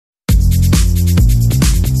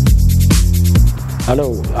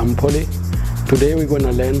Hello, I'm Pauly. Today we're going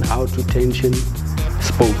to learn how to tension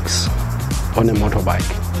spokes on a motorbike.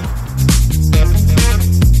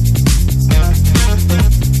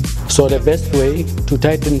 So the best way to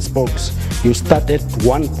tighten spokes, you start at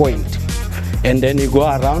one point and then you go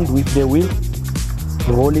around with the wheel,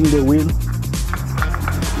 rolling the wheel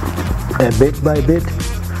bit by bit.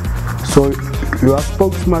 So your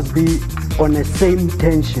spokes must be on the same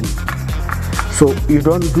tension. So you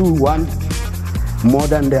don't do one more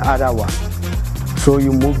than the other one. So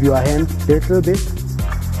you move your hand little bit,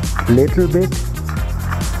 little bit,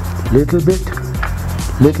 little bit,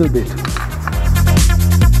 little bit.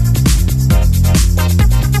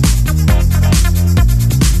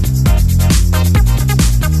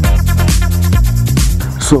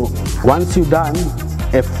 So once you've done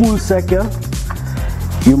a full circle,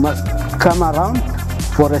 you must come around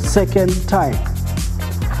for a second time.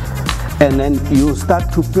 And then you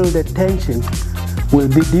start to feel the tension will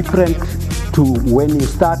be different to when you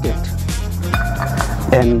started.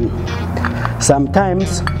 And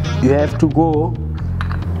sometimes you have to go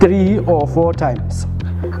 3 or 4 times.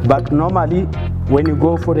 But normally, when you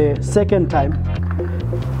go for the second time,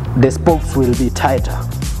 the spokes will be tighter.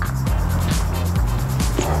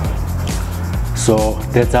 So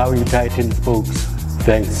that's how you tighten spokes.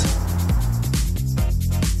 Thanks.